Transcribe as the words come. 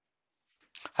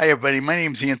Hi, everybody. My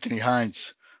name is Anthony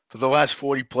Hines. For the last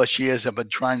 40 plus years, I've been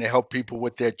trying to help people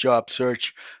with their job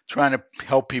search, trying to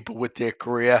help people with their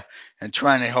career, and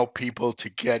trying to help people to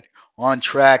get on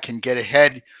track and get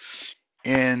ahead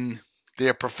in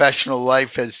their professional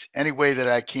life as any way that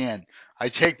I can. I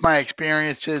take my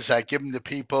experiences, I give them to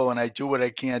people, and I do what I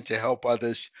can to help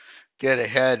others get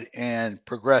ahead and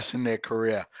progress in their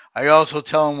career. I also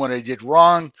tell them what I did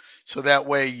wrong so that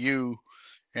way you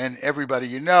and everybody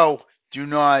you know do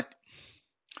not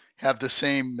have the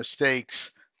same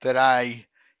mistakes that I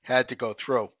had to go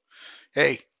through.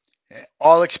 Hey,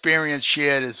 all experience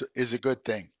shared is a good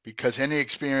thing because any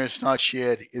experience not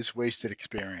shared is wasted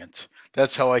experience.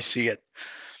 That's how I see it.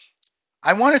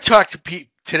 I want to talk to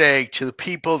today to the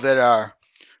people that are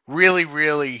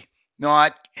really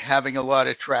not having a lot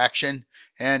of traction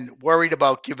and worried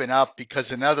about giving up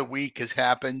because another week has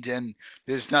happened and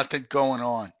there's nothing going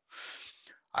on.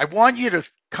 I want you to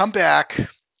come back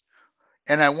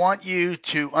and I want you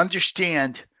to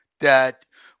understand that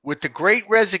with the great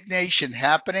resignation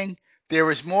happening, there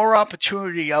is more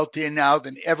opportunity out there now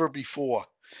than ever before.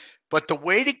 But the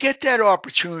way to get that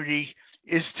opportunity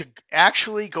is to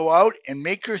actually go out and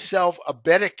make yourself a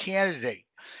better candidate.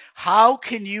 How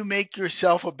can you make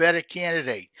yourself a better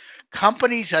candidate?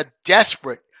 Companies are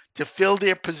desperate to fill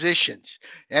their positions.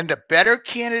 And the better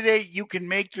candidate you can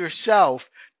make yourself,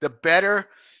 the better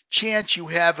chance you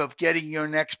have of getting your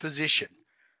next position.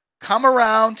 Come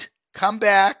around, come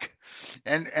back,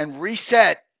 and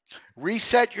reset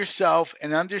yourself,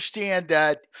 and understand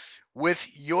that with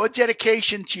your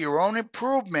dedication to your own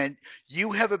improvement,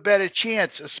 you have a better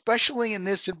chance, especially in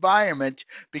this environment,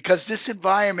 because this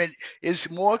environment is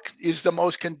the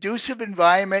most conducive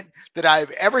environment that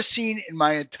I've ever seen in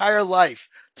my entire life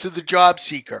to the job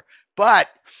seeker. But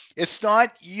it's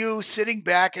not you sitting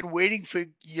back and waiting for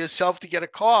yourself to get a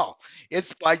call.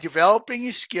 It's by developing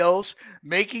your skills,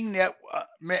 making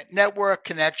network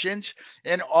connections,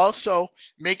 and also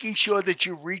making sure that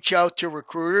you reach out to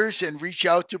recruiters and reach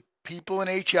out to people in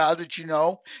HR that you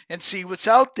know and see what's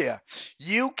out there.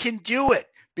 You can do it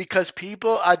because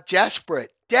people are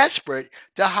desperate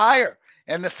to hire.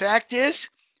 And the fact is,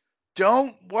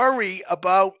 don't worry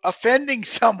about offending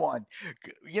someone.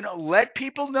 Let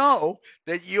people know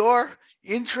that you're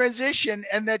in transition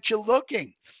and that you're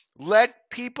looking. Let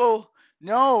people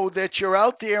know that you're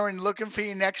out there and looking for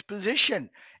your next position.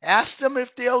 Ask them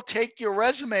if they'll take your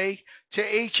resume to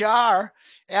HR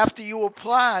after you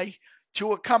apply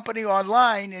to a company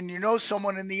online and you know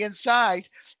someone in the inside.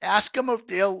 Ask them if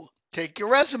they'll take your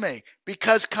resume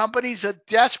because companies are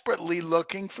desperately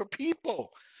looking for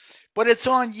people. But it's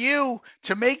on you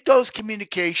to make those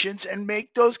communications and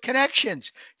make those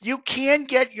connections. You can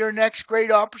get your next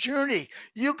great opportunity.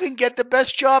 You can get the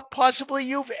best job possibly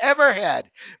you've ever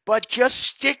had. But just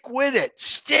stick with it.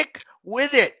 Stick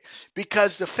with it.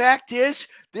 Because the fact is,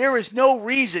 there is no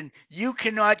reason you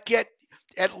cannot get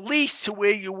at least to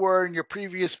where you were in your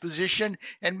previous position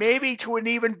and maybe to an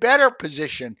even better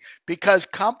position because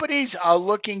companies are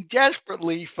looking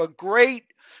desperately for great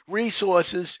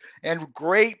resources and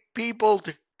great people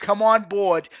to come on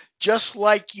board just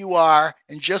like you are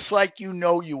and just like you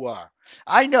know you are.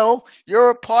 I know you're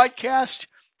a podcast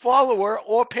follower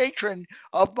or patron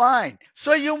of mine,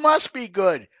 so you must be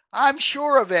good. I'm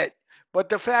sure of it. But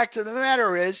the fact of the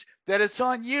matter is that it's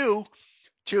on you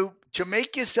to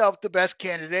make yourself the best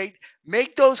candidate,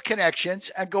 make those connections,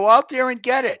 and go out there and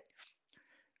get it.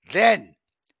 Then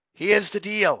here's the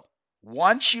deal.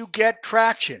 Once you get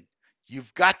traction,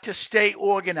 you've got to stay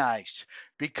organized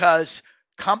because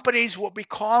companies will be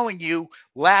calling you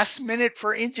last minute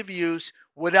for interviews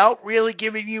without really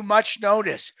giving you much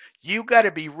notice. You got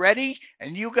to be ready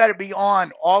and you got to be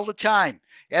on all the time.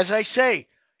 As I say,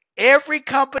 every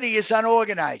company is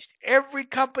unorganized. Every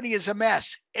company is a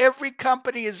mess. Every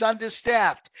company is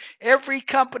understaffed. Every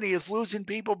company is losing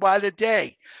people by the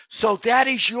day. So that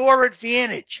is your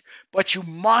advantage. But you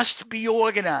must be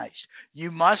organized.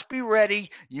 You must be ready.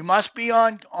 You must be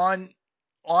on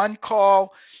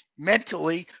call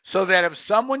mentally so that if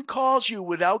someone calls you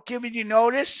without giving you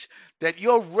notice, that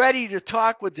you're ready to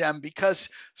talk with them because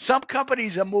some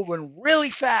companies are moving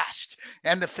really fast.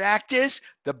 And the fact is,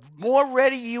 the more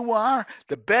ready you are,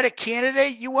 the better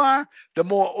candidate you are, the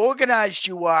more organized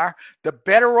you are, the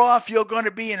better off you're going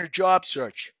to be in a job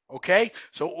search. Okay?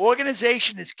 So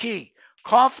organization is key.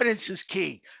 Confidence is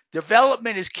key.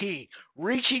 Development is key.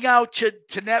 Reaching out to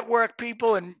network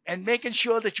people and making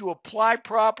sure that you apply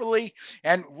properly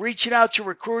and reaching out to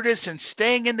recruiters and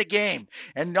staying in the game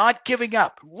and not giving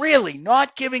up. Really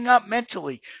not giving up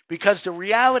mentally because the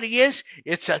reality is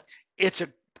it's a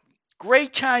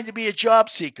great time to be a job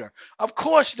seeker. Of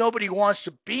course, nobody wants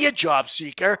to be a job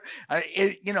seeker.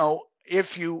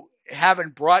 If you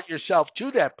haven't brought yourself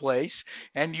to that place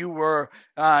and you were,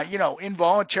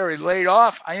 involuntarily laid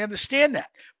off, I understand that.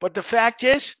 But the fact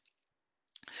is,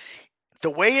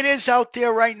 the way it is out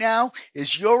there right now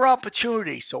is your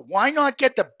opportunity. So why not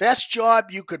get the best job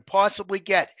you could possibly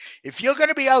get? If you're going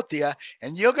to be out there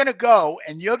and you're going to go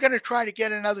and you're going to try to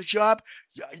get another job,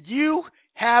 you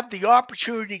have the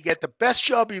opportunity to get the best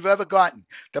job you've ever gotten,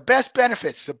 the best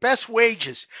benefits, the best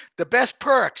wages, the best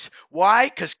perks. Why?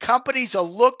 Because companies are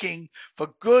looking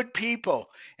for good people.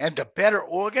 And the better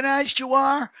organized you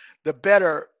are, the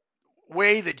better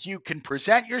way that you can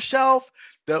present yourself,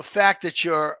 the fact that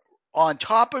you're on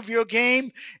top of your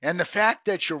game, and the fact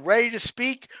that you're ready to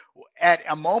speak at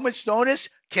a moment's notice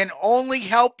can only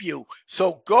help you.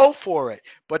 So go for it.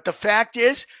 But the fact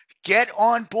is, get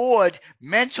on board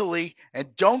mentally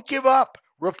and don't give up.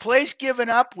 Replace giving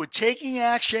up with taking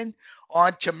action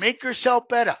on to make yourself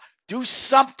better. Do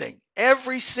something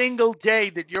every single day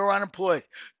that you're unemployed.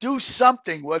 Do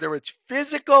something, whether it's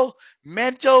physical,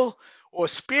 mental, or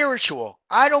spiritual.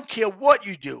 I don't care what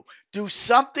you do. Do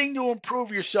something to improve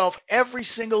yourself every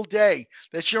single day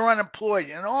that you're unemployed.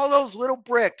 And all those little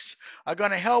bricks are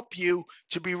going to help you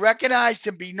to be recognized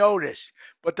and be noticed.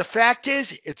 But the fact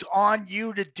is, it's on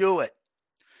you to do it.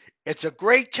 It's a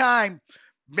great time.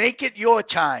 Make it your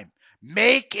time.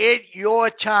 Make it your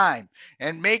time.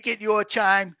 And make it your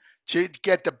time to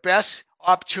get the best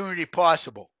opportunity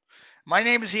possible. My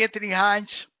name is Anthony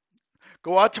Hines.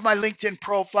 Go out to my LinkedIn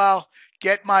profile,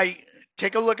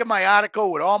 take a look at my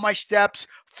article with all my steps.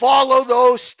 Follow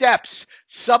those steps.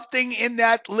 Something in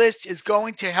that list is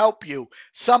going to help you.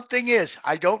 Something is.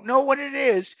 I don't know what it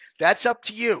is. That's up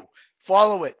to you.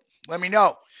 Follow it. Let me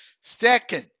know.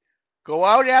 Second, go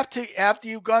out after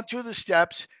you've gone through the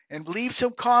steps and leave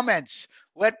some comments.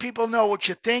 Let people know what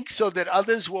you think so that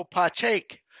others will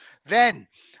partake. Then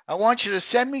I want you to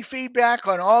send me feedback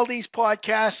on all these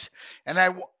podcasts, and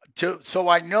so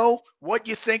I know what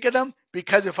you think of them,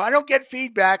 because if I don't get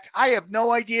feedback, I have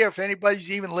no idea if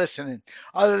anybody's even listening,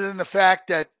 other than the fact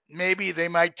that maybe they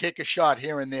might take a shot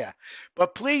here and there.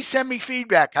 But please send me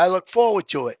feedback. I look forward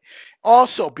to it.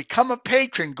 Also, become a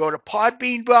patron. Go to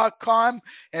podbean.com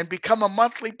and become a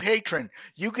monthly patron.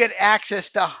 You get access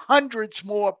to hundreds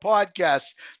more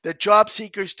podcasts that job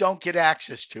seekers don't get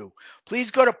access to.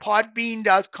 Please go to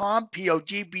podbean.com,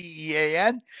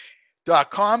 podbean.com,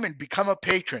 and become a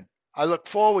patron. I look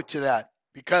forward to that,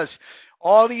 because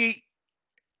all the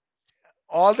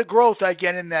growth I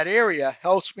get in that area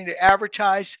helps me to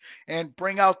advertise and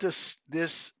bring out this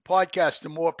podcast to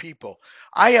more people.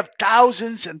 I have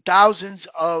thousands and thousands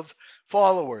of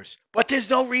followers, but there's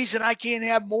no reason I can't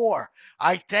have more.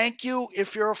 I thank you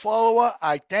if you're a follower.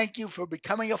 I thank you for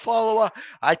becoming a follower.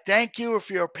 I thank you if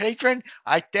you're a patron.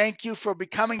 I thank you for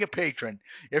becoming a patron.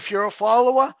 If you're a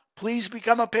follower, please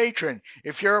become a patron.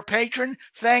 If you're a patron,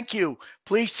 thank you.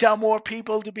 Please tell more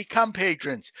people to become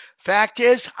patrons. Fact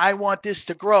is, I want this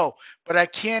to grow, but I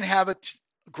can't have it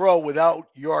grow without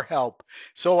your help.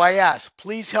 So I ask,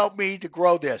 please help me to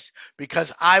grow this,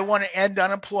 because I want to end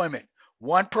unemployment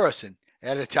one person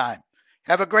at a time.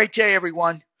 Have a great day,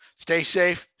 everyone. Stay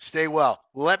safe, stay well.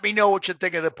 Let me know what you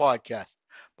think of the podcast.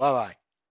 Bye-bye.